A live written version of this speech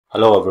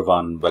Hello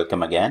everyone,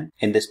 welcome again.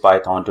 In this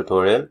Python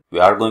tutorial, we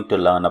are going to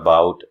learn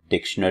about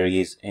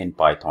dictionaries in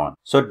Python.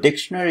 So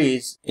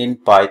dictionaries in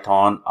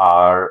Python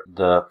are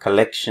the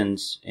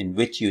collections in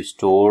which you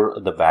store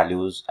the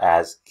values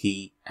as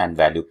key and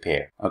value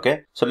pair.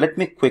 Okay, so let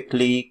me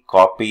quickly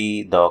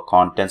copy the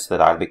contents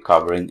that I'll be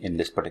covering in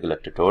this particular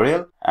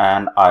tutorial,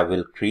 and I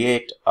will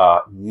create a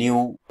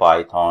new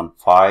Python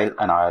file,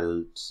 and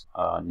I'll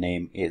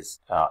name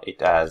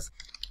it as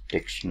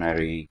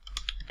dictionary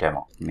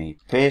demo. Let me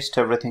paste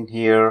everything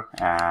here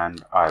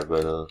and I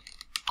will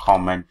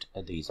comment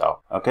these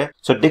out. Okay,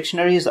 so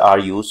dictionaries are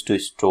used to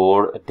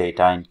store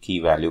data in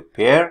key value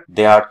pair.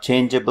 They are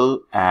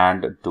changeable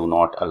and do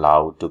not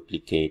allow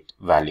duplicate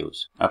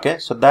values. Okay,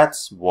 so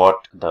that's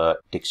what the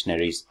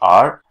dictionaries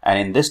are, and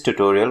in this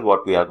tutorial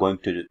what we are going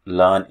to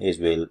learn is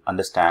we'll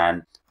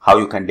understand how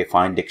you can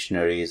define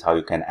dictionaries, how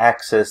you can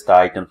access the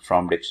items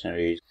from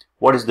dictionaries,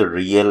 what is the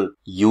real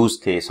use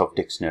case of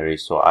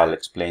dictionaries. So I'll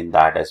explain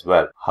that as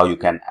well, how you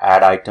can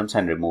add items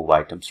and remove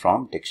items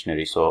from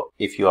dictionaries. So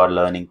if you are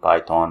learning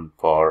Python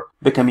for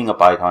becoming a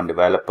Python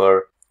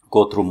developer,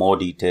 go through more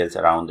details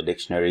around the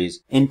dictionaries.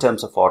 In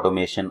terms of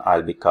automation,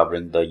 I'll be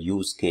covering the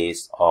use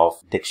case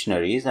of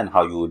dictionaries and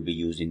how you will be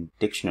using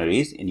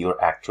dictionaries in your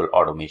actual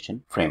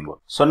automation framework.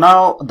 So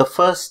now the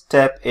first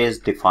step is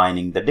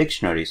defining the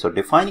dictionary. So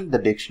defining the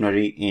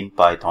dictionary in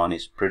Python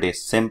is pretty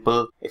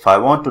simple. If I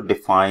want to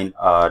define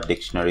a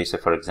dictionary, say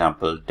for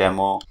example,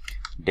 demo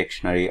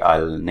dictionary,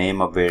 I'll name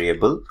a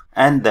variable,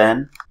 and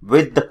then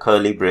with the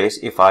curly brace,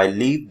 if I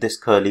leave this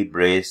curly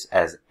brace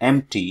as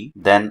empty,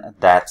 then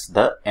that's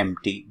the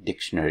empty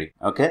dictionary.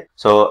 Okay,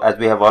 so as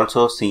we have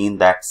also seen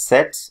that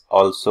sets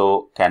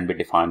also can be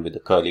defined with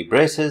the curly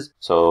braces.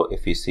 So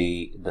if you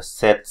see the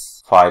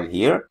sets file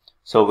here,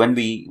 so when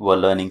we were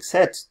learning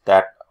sets,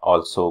 that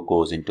also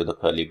goes into the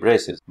curly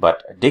braces,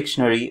 but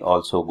dictionary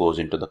also goes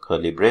into the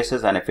curly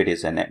braces, and if it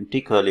is an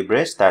empty curly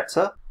brace, that's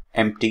a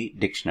empty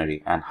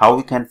dictionary. And how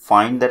we can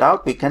find that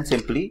out? We can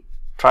simply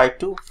try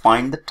to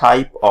find the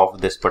type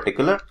of this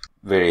particular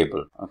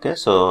variable. Okay,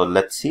 so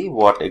let's see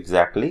what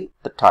exactly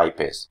the type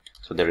is.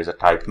 So there is a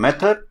type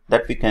method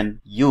that we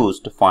can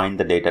use to find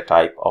the data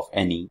type of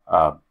any.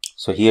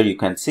 So here you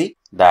can see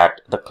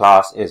that the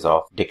class is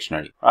of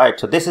dictionary, right?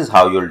 So this is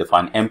how you'll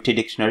define empty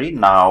dictionary.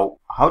 Now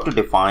how to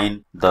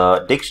define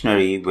the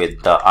dictionary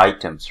with the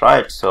items,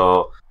 right?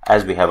 So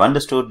as we have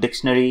understood,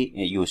 dictionary,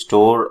 you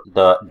store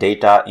the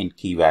data in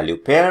key value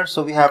pair.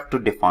 So we have to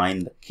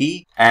define the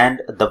key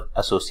and the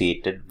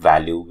associated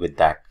value with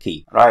that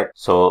key, right?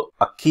 So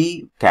a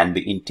key can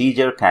be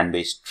integer, can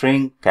be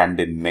string, can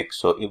be mixed.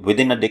 So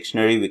within a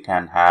dictionary, we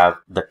can have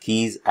the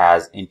keys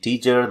as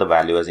integer, the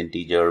value as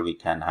integer. We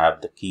can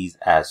have the keys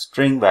as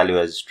string, value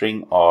as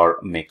string, or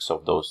mix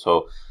of those.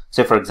 So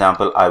say for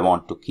example, I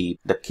want to keep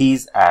the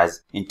keys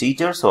as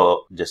integer,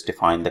 so just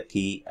define the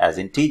key as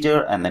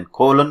integer and then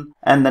colon,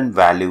 and then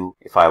value.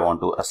 If I want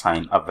to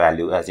assign a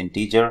value as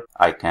integer,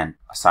 I can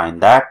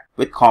assign that.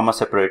 With comma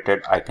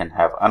separated, I can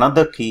have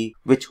another key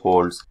which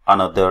holds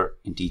another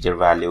integer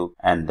value,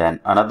 and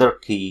then another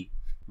key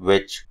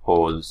which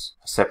holds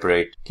a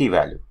separate key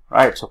value,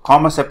 right? So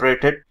comma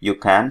separated, you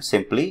can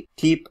simply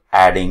keep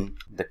adding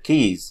the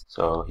keys.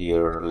 So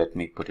here let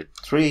me put it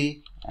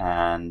 3,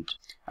 and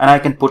I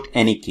can put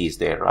any keys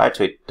there, right?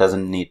 So it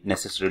doesn't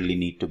necessarily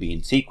need to be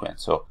in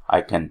sequence. So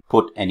I can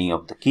put any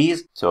of the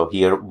keys. So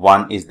here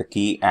 1 is the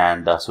key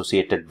and the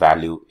associated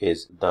value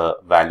is the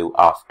value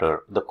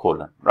after the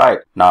colon, right?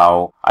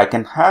 Now I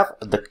can have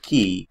the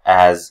key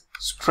as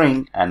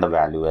string and the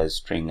value as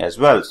string as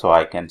well. So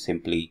I can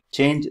simply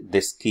change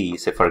this key.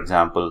 Say for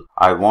example,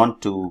 I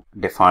want to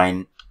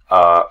define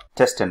a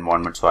test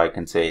environment, so I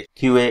can say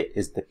QA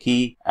is the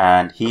key,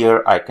 and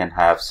here I can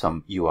have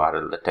some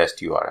URL, the test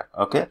URL.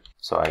 Okay,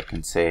 so I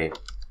can say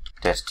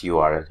test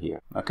URL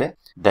here. Okay,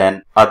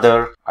 then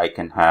other, I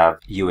can have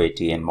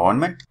UAT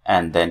environment,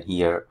 and then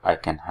here I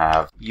can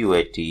have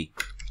UAT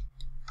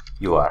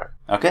URL.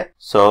 Okay,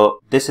 so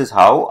this is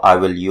how I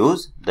will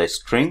use the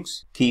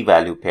strings key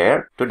value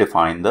pair to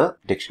define the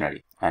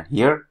dictionary. And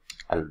here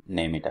I'll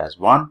name it as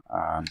 1,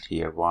 and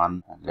here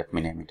 1, and let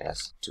me name it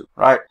as 2,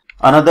 right?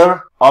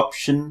 Another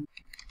option,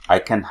 I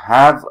can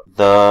have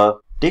the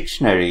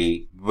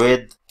dictionary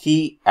with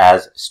key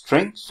as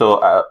string.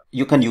 So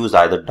you can use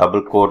either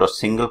double quote or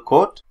single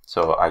quote.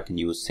 So I can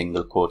use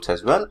single quotes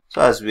as well.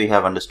 So as we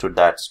have understood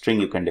that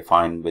string you can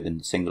define within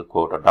the single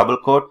quote or double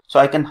quote. So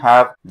I can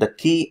have the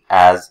key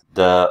as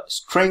the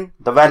string,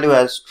 the value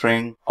as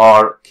string,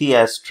 or key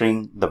as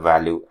string, the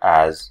value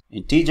as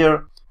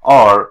integer,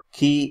 or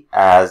key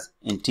as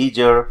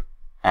integer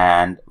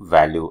and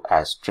value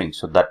as string.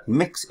 So that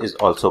mix is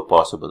also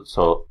possible.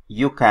 So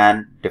you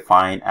can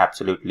define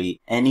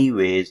absolutely any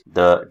ways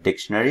the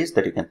dictionaries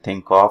that you can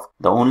think of.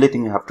 The only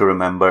thing you have to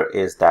remember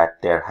is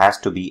that there has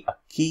to be a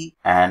key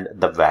and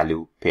the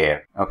value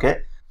pair. Okay,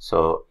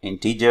 so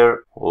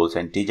integer holds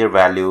integer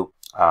value,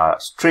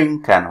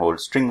 string can hold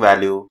string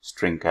value,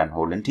 string can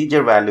hold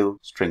integer value,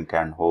 string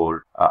can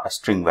hold a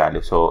string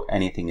value. So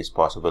anything is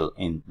possible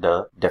in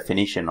the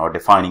definition or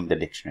defining the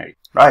dictionary,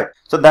 right?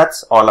 So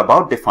that's all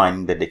about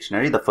defining the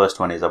dictionary. The first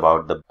one is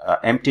about the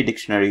empty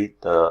dictionary.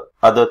 The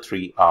other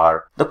three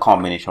are the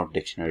combination of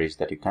dictionaries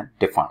that you can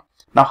define.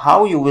 Now,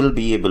 how you will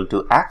be able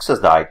to access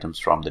the items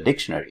from the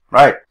dictionary,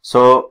 right?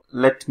 So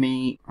let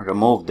me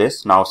remove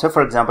this. Now, say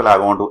for example, I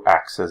want to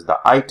access the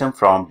item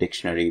from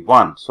dictionary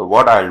 1. So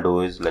what I'll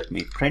do is let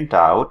me print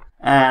out,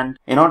 and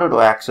in order to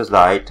access the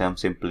item,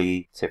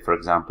 simply say for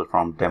example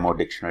from demo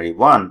dictionary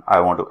 1, I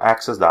want to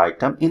access the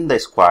item in the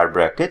square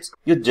brackets.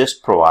 You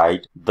just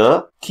provide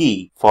the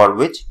key for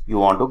which you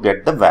want to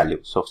get the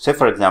value. So say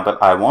for example,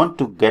 I want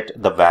to get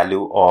the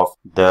value of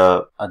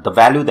the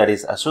value that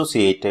is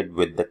associated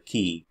with the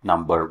key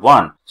number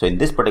 1. So in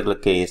this particular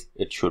case,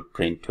 it should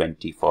print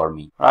 20 for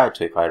me, right?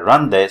 So if I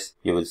run this,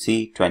 you will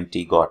see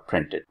 20 got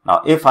printed.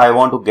 Now, if I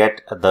want to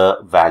get the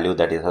value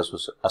that is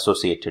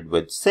associated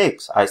with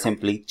 6, I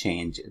simply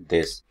change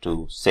this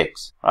to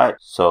 6, right?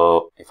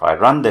 So if I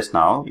run this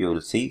now, you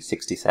will see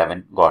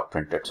 67 got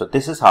printed. So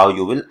this is how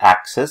you will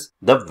access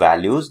the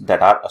values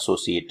that are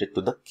associated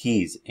to the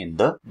keys in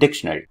the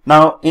dictionary.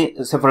 Now,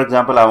 say for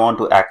example, I want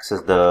to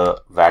access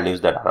the values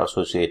that are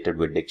associated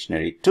with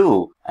dictionary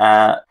 2.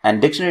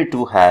 And dictionary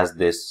 2 has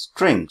this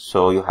string,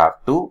 so you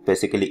have to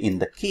basically in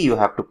the key you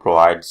have to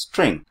provide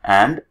string,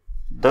 and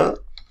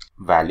the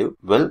value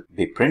will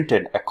be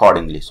printed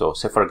accordingly. So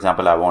say for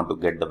example, I want to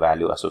get the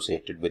value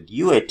associated with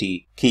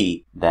UAT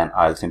key, then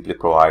I'll simply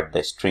provide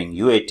the string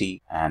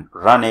UAT and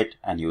run it,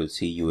 and you will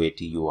see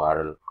UAT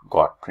URL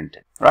got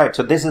printed, right?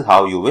 So this is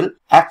how you will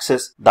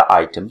access the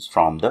items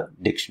from the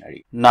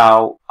dictionary.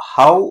 Now,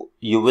 how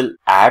you will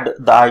add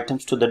the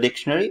items to the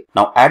dictionary?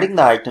 Now, adding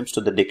the items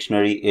to the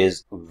dictionary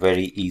is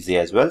very easy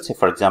as well. Say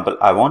for example,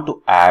 I want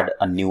to add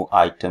a new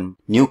item,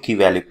 new key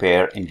value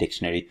pair in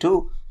dictionary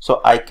 2. So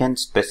I can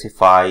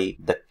specify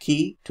the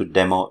key to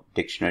demo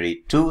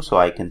dictionary 2. So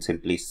I can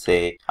simply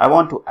say I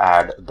want to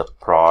add the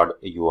prod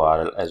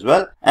URL as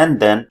well,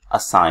 and then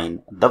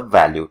assign the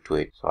value to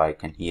it. So I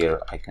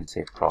can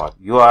say prod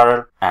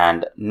URL,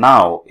 and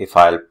now if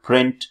I'll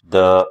print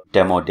the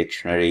demo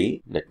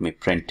dictionary, let me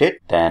print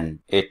it, then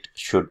it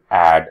should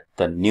add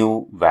the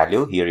new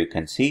value. Here you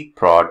can see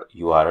prod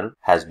URL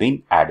has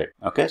been added.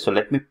 Okay, so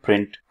let me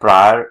print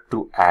prior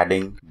to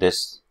adding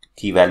this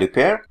key value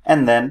pair,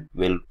 and then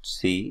we'll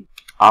see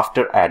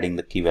after adding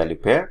the key value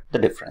pair the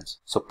difference.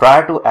 So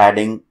prior to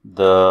adding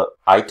the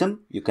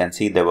item, you can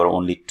see there were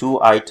only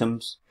 2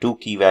 items, 2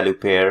 key value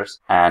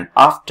pairs, and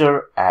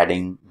after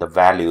adding the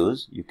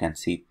values, you can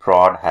see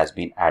prod has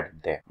been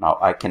added there. Now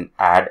I can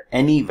add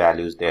any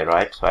values there,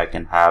 right? So I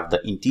can have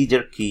the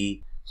integer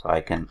key. So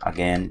I can,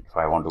 again, if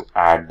I want to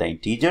add the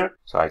integer,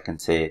 so I can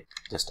say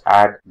just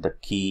add the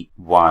key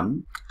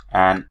 1,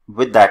 and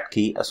with that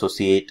key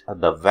associate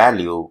the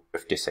value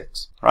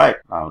 56, right?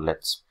 Now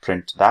let's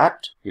print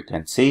that. You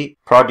can see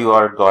prod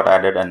URL got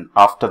added, and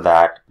after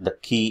that the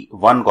key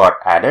 1 got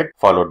added,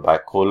 followed by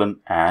colon,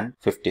 and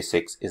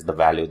 56 is the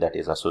value that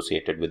is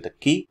associated with the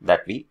key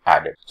that we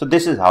added. So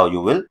this is how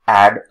you will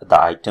add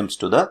the items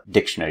to the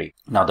dictionary.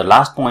 Now the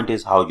last point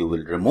is how you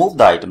will remove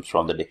the items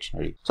from the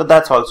dictionary. So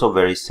that's also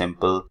very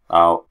simple.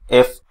 Now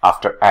if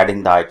after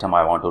adding the item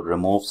I want to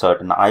remove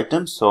certain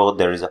items, so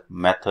there is a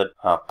method,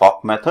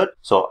 pop method.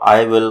 So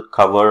I will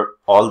cover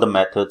all the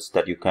methods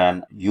that you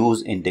can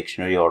use in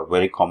dictionary, or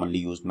very commonly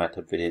used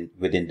method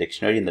within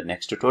dictionary, in the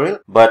next tutorial.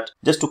 But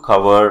just to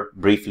cover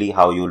briefly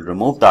how you will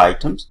remove the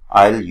items,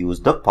 I'll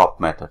use the pop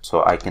method.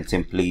 So I can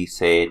simply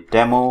say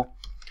demo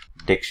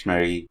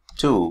dictionary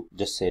 2,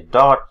 just say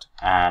dot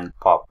and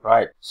pop,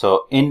 right?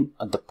 So in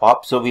the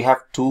pop, so we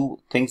have 2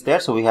 things there.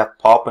 So we have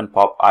pop and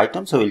pop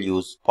item. So we'll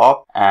use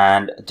pop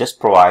and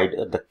just provide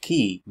the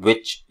key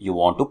which you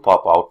want to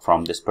pop out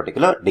from this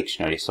particular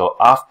dictionary. So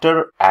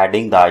after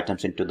adding the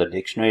items into the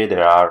dictionary,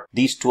 there are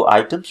these 2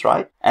 items,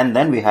 right? And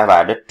then we have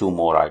added 2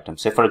 more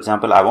items. Say for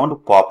example, I want to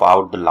pop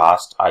out the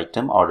last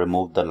item or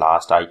remove the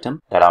last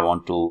item that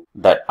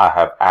I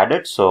have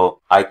added. So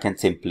I can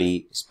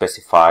simply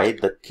specify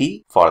the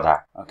key for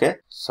that. Okay,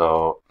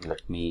 so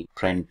let me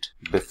print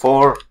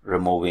before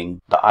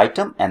removing the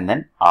item and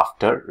then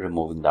after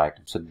removing the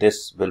item. So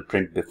this will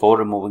print before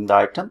removing the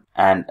item,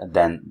 and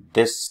then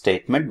this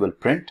statement will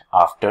print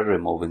after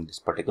removing this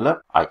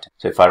particular item.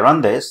 So if I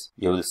run this,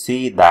 you will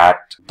see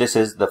that this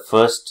is the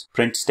first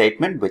print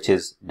statement, which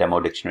is demo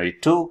dictionary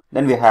 2.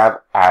 Then we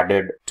have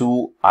added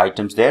 2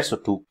 items there, so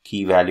 2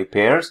 key value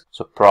pairs,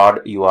 so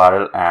prod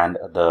URL and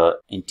the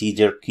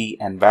integer key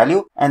and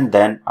value, and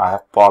then I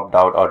have popped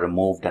out or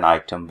removed an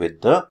item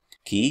with the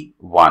key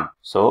 1.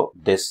 So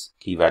this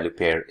key value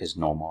pair is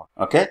no more.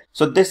 Okay,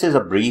 so this is a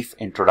brief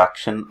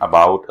introduction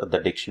about the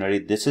dictionary.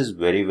 This is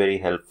very, very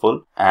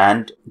helpful,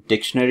 and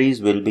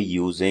dictionaries will be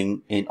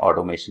using in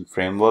automation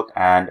framework.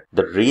 And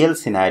the real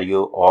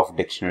scenario of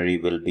dictionary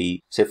will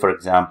be, say for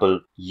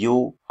example,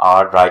 you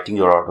are writing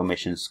your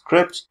automation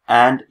scripts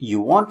and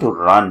you want to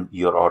run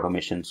your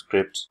automation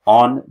scripts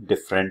on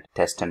different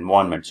test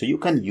environments. So you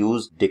can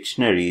use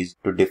dictionaries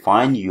to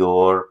define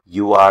your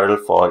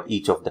URL for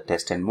each of the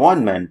test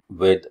environment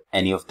with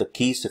any of the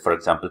keys. So for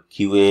example,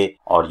 QA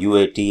or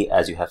UAT,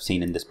 as you have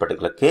seen in this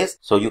particular case.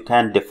 So you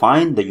can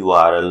define the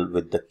URL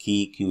with the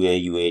key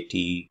QA,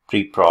 UAT,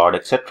 pre-prod,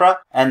 etc.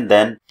 And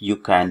then you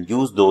can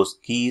use those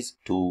keys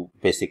to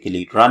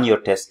basically run your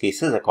test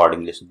cases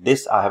accordingly. So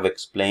this I have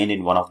explained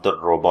in one of the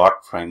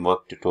robot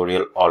framework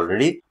tutorial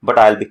already, but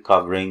I'll be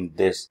covering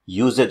this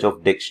usage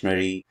of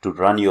dictionary to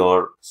run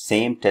your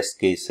same test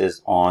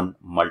cases on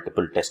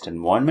multiple test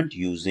environment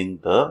using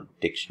the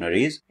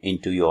dictionaries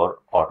into your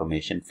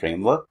automation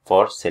framework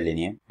for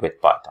Selenium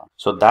with Python.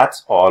 So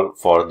that's all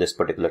for this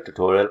particular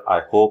tutorial.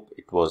 I hope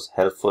it was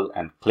helpful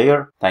and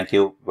clear. Thank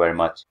you very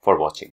much for watching.